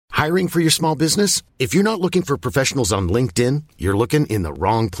Hiring for your small business? If you're not looking for professionals on LinkedIn, you're looking in the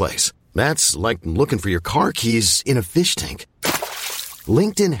wrong place. That's like looking for your car keys in a fish tank.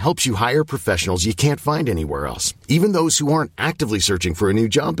 LinkedIn helps you hire professionals you can't find anywhere else, even those who aren't actively searching for a new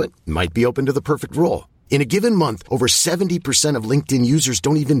job but might be open to the perfect role. In a given month, over 70% of LinkedIn users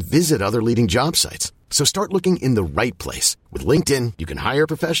don't even visit other leading job sites. So start looking in the right place. With LinkedIn, you can hire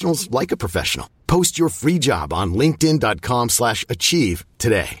professionals like a professional. Post your free job on linkedin.com/achieve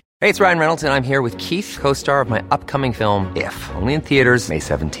today. Hey, it's Ryan Reynolds, and I'm here with Keith, co-star of my upcoming film, If, only in theaters May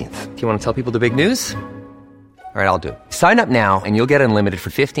 17th. Do you want to tell people the big news? All right, I'll do it. Sign up now and you'll get unlimited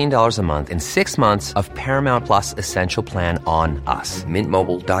for $15 a month and 6 months of Paramount Plus Essential Plan on us.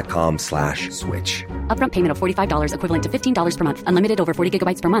 MintMobile.com/switch. Upfront payment of $45 equivalent to $15 per month. Unlimited over 40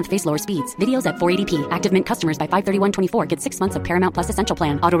 gigabytes per month. Face lower speeds. Videos at 480p. Active Mint customers by 531.24 get 6 months of Paramount Plus Essential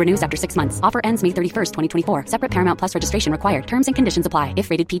Plan. Auto renews after 6 months. Offer ends May 31st, 2024. Separate Paramount Plus registration required. Terms and conditions apply if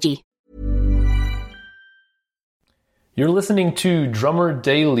rated PG. You're listening to Drummer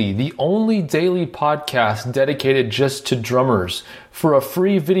Daily, the only daily podcast dedicated just to drummers, for a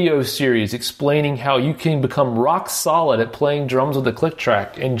free video series explaining how you can become rock solid at playing drums with a click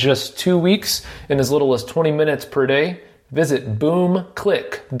track in just 2 weeks in as little as 20 minutes per day. Visit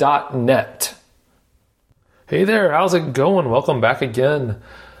boomclick.net. Hey there, how's it going? Welcome back again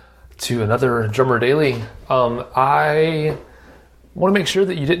to another Drummer Daily. I want to make sure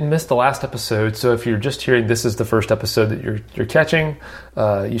that you didn't miss the last episode, so if you're just hearing this is the first episode that you're catching,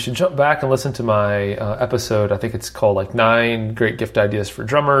 you should jump back and listen to my episode. I think it's called like 9 Great Gift Ideas for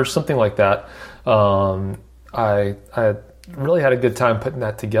Drummers, something like that. I really had a good time putting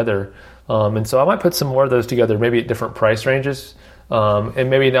that together, and so I might put some more of those together, maybe at different price ranges, and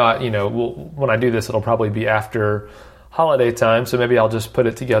maybe not. When I do this, it'll probably be after holiday time, so maybe I'll just put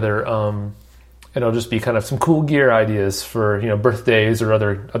it together. And it'll just be kind of some cool gear ideas for, birthdays or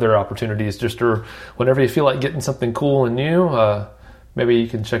other opportunities, just or whenever you feel like getting something cool and new, maybe you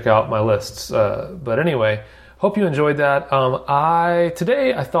can check out my lists. But anyway, hope you enjoyed that.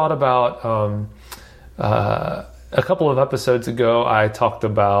 Today I thought about, a couple of episodes ago, I talked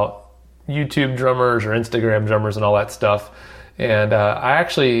about YouTube drummers or Instagram drummers and all that stuff. And I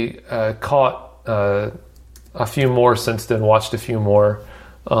actually caught a few more since then, watched a few more.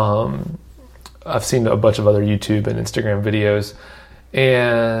 I've seen a bunch of other YouTube and Instagram videos,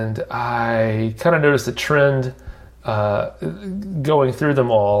 and I kind of noticed a trend going through them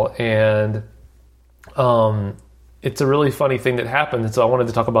all, and it's a really funny thing that happened, and so I wanted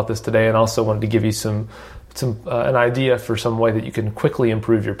to talk about this today, and also wanted to give you an idea for some way that you can quickly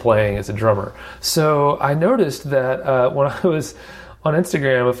improve your playing as a drummer. So I noticed that when I was on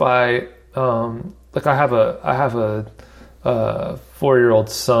Instagram, if I have a 4-year-old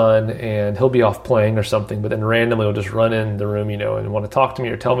son, and he'll be off playing or something, but then randomly he'll just run in the room, and want to talk to me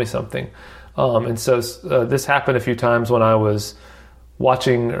or tell me something. And so this happened a few times when I was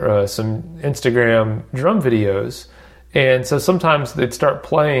watching some Instagram drum videos. And so sometimes they'd start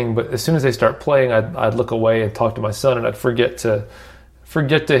playing, but as soon as they start playing, I'd look away and talk to my son, and I'd forget to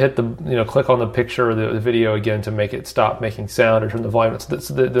hit the, click on the picture or the video again to make it stop making sound or turn the volume.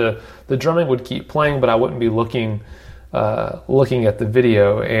 So the drumming would keep playing, but I wouldn't be looking at the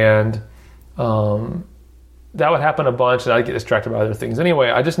video, and that would happen a bunch, and I'd get distracted by other things. Anyway,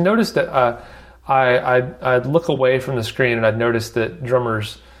 I just noticed that I'd look away from the screen, and I'd notice that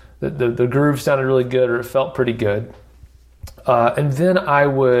drummers, the groove sounded really good, or it felt pretty good. And then I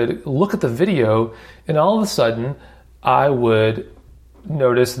would look at the video, and all of a sudden I would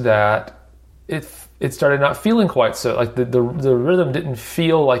notice that it started not feeling quite so, like the rhythm didn't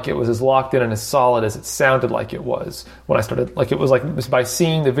feel like it was as locked in and as solid as it sounded like it was when I started. Like it was by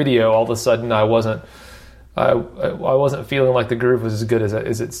seeing the video, all of a sudden I wasn't feeling like the groove was as good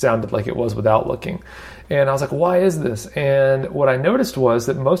as it sounded like it was without looking. And I was like, why is this? And what I noticed was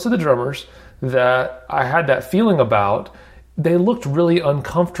that most of the drummers that I had that feeling about, they looked really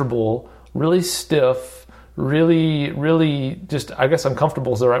uncomfortable, really stiff, really just, I guess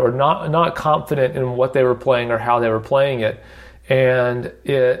uncomfortable is the right word, not confident in what they were playing or how they were playing it, and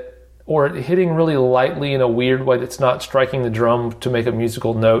it hitting really lightly in a weird way that's not striking the drum to make a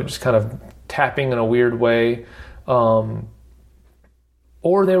musical note, just kind of tapping in a weird way, or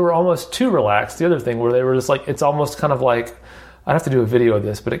they were almost too relaxed. The other thing where they were just like, it's almost kind of like, I'd have to do a video of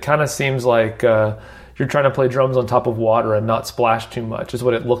this, but it kind of seems like you're trying to play drums on top of water and not splash too much is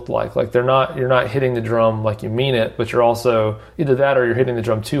what it looked like. Like you're not hitting the drum like you mean it, but you're also either that or you're hitting the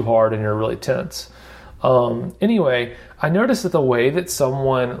drum too hard and you're really tense. Anyway, I noticed that the way that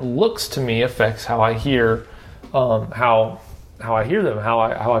someone looks to me affects how I hear, how I hear them, how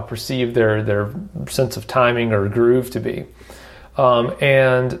I perceive their sense of timing or groove to be.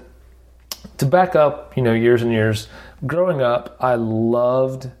 And To back up, years and years, growing up, I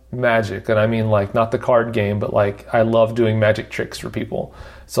loved magic. And I mean, like, not the card game, but like, I loved doing magic tricks for people.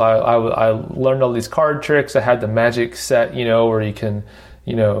 So I learned all these card tricks. I had the magic set, where you can,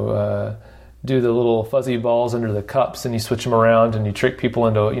 do the little fuzzy balls under the cups and you switch them around and you trick people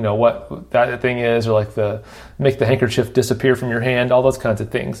into, what that thing is, or like make the handkerchief disappear from your hand, all those kinds of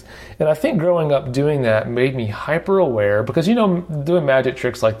things. And I think growing up doing that made me hyper aware, because, doing magic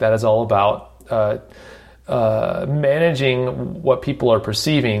tricks like that is all about managing what people are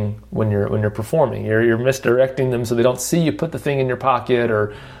perceiving when you're performing. You're misdirecting them so they don't see you put the thing in your pocket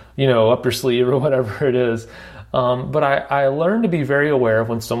or, up your sleeve or whatever it is. But I learned to be very aware of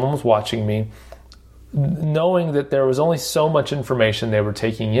when someone was watching me, knowing that there was only so much information they were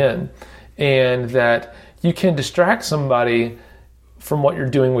taking in, and that you can distract somebody from what you're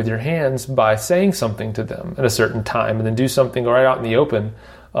doing with your hands by saying something to them at a certain time, and then do something right out in the open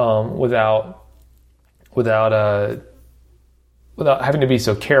without having to be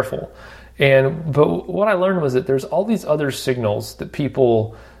so careful. But what I learned was that there's all these other signals that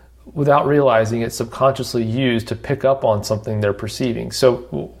people, without realizing it, subconsciously use to pick up on something they're perceiving. So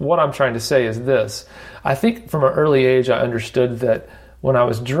what I'm trying to say is this. I think from an early age, I understood that when I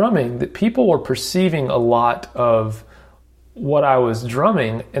was drumming, that people were perceiving a lot of what I was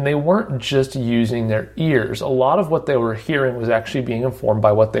drumming, and they weren't just using their ears. A lot of what they were hearing was actually being informed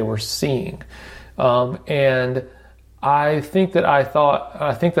by what they were seeing. And I think that I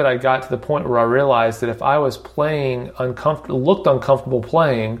got to the point where I realized that if I was playing looked uncomfortable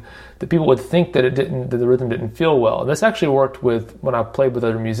playing, that people would think that the rhythm didn't feel well. And this actually worked when I played with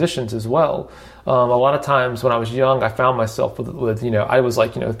other musicians as well. A lot of times when I was young, I found myself with I was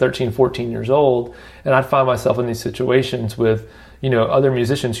like, 13, 14 years old, and I'd find myself in these situations with, other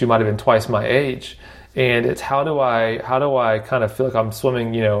musicians who might have been twice my age. And it's how do I kind of feel like I'm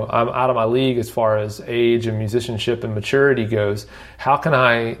swimming, I'm out of my league as far as age and musicianship and maturity goes. How can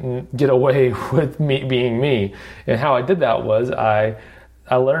I get away with me being me? And how I did that was I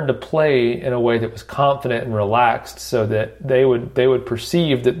learned to play in a way that was confident and relaxed, so that they would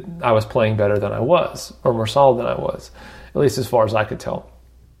perceive that I was playing better than I was, or more solid than I was, at least as far as I could tell.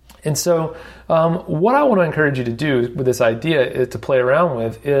 And so what I want to encourage you to do with this idea to play around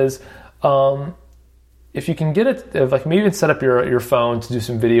with is, if you can get it, like maybe even set up your phone to do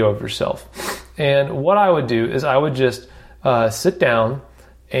some video of yourself. And what I would do is I would just sit down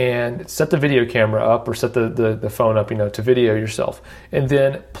and set the video camera up, or set the phone up, to video yourself, and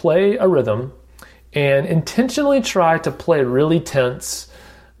then play a rhythm and intentionally try to play really tense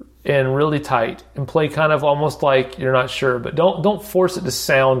and really tight, and play kind of almost like you're not sure, but don't force it to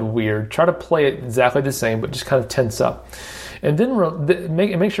sound weird. Try to play it exactly the same, but just kind of tense up. And then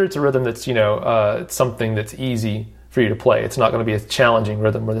make sure it's a rhythm that's, something that's easy for you to play. It's not going to be a challenging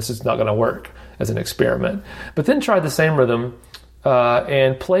rhythm where this is not going to work as an experiment. But then try the same rhythm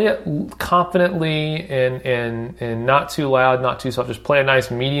and play it confidently and not too loud, not too soft. Just play a nice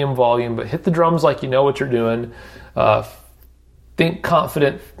medium volume, but hit the drums like you know what you're doing. Think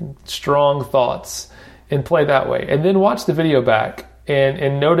confident, strong thoughts, and play that way. And then watch the video back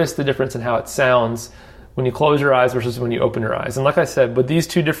and notice the difference in how it sounds when you close your eyes versus when you open your eyes. And like I said, with these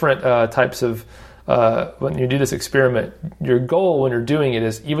two different types of, when you do this experiment, your goal when you're doing it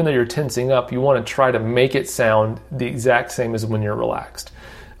is, even though you're tensing up, you want to try to make it sound the exact same as when you're relaxed.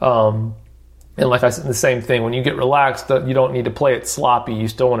 And like I said, the same thing, when you get relaxed, you don't need to play it sloppy. You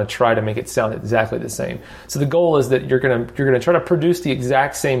still want to try to make it sound exactly the same. So the goal is that you're going to try to produce the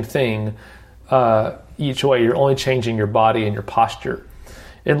exact same thing each way. You're only changing your body and your posture.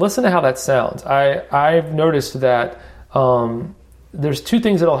 And listen to how that sounds. I've noticed that there's two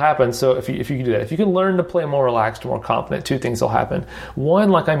things that'll happen. So if you can do that, if you can learn to play more relaxed, more confident, two things will happen.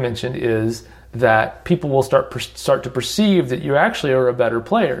 One, like I mentioned, is that people will start to perceive that you actually are a better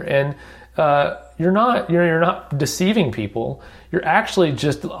player, and you're not deceiving people. You're actually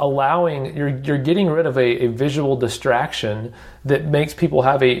just you're getting rid of a visual distraction that makes people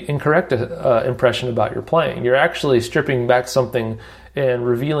have a incorrect impression about your playing. You're actually stripping back something and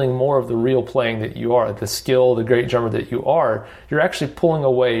revealing more of the real playing that you are, the skill, the great drummer that you are. You're actually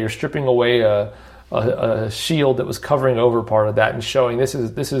you're stripping away a shield that was covering over part of that and showing this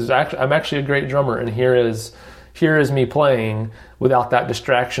is actually, I'm actually a great drummer, and here is me playing without that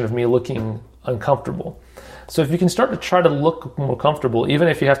distraction of me looking uncomfortable. So if you can start to try to look more comfortable, even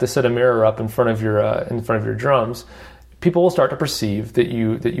if you have to set a mirror up in front of your drums, people will start to perceive that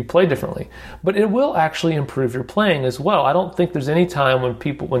you play differently. But it will actually improve your playing as well. I don't think there's any time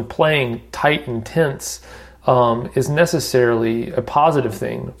when playing tight and tense is necessarily a positive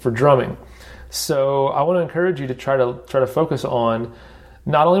thing for drumming. So I want to encourage you to try to focus on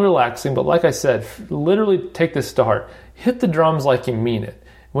not only relaxing, but like I said, literally take this to heart. Hit the drums like you mean it.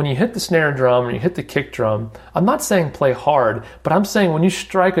 When you hit the snare drum or you hit the kick drum, I'm not saying play hard, but I'm saying when you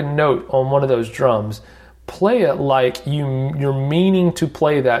strike a note on one of those drums, play it like you're meaning to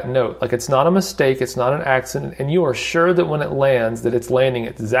play that note. Like it's not a mistake, it's not an accident, and you are sure that when it lands, that it's landing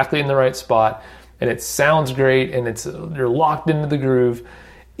exactly in the right spot, and it sounds great, and you're locked into the groove.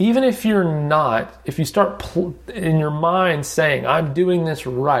 Even if you're not, if you start in your mind saying, I'm doing this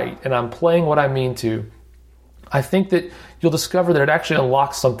right, and I'm playing what I mean to, I think that you'll discover that it actually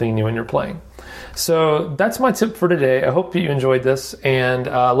unlocks something new in your playing. So that's my tip for today. I hope that you enjoyed this, and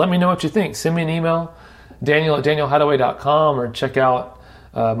let me know what you think. Send me an email, daniel@danielhadaway.com, or check out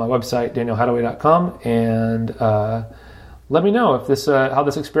my website, danielhadaway.com, and let me know if this how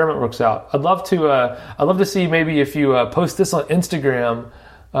this experiment works out. I'd love to see maybe if you post this on Instagram,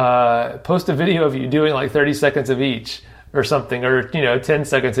 post a video of you doing like 30 seconds of each or something, or 10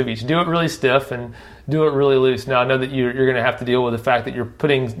 seconds of each. Do it really stiff and do it really loose. Now I know that you're going to have to deal with the fact that you're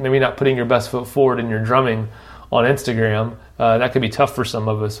maybe not putting your best foot forward in your drumming on Instagram. That could be tough for some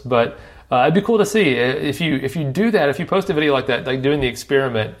of us, but it'd be cool to see if you do that. If you post a video like that, like doing the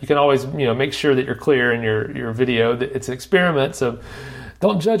experiment, you can always make sure that you're clear in your video that it's an experiment. So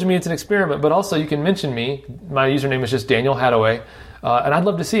don't judge me; it's an experiment. But also, you can mention me. My username is just Daniel Hadaway, and I'd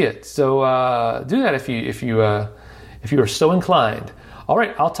love to see it. So do that if you are so inclined. All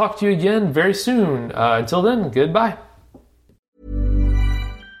right, I'll talk to you again very soon. Until then, goodbye.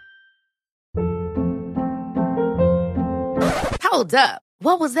 Hold up.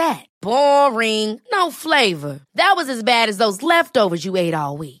 What was that? Boring. No flavor. That was as bad as those leftovers you ate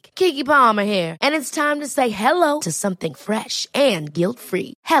all week. Keke Palmer here, and it's time to say hello to something fresh and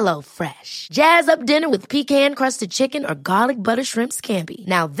guilt-free. HelloFresh. Jazz up dinner with pecan-crusted chicken or garlic butter shrimp scampi.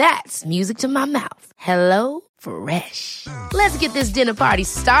 Now that's music to my mouth. HelloFresh. Let's get this dinner party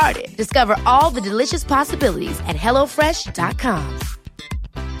started. Discover all the delicious possibilities at HelloFresh.com.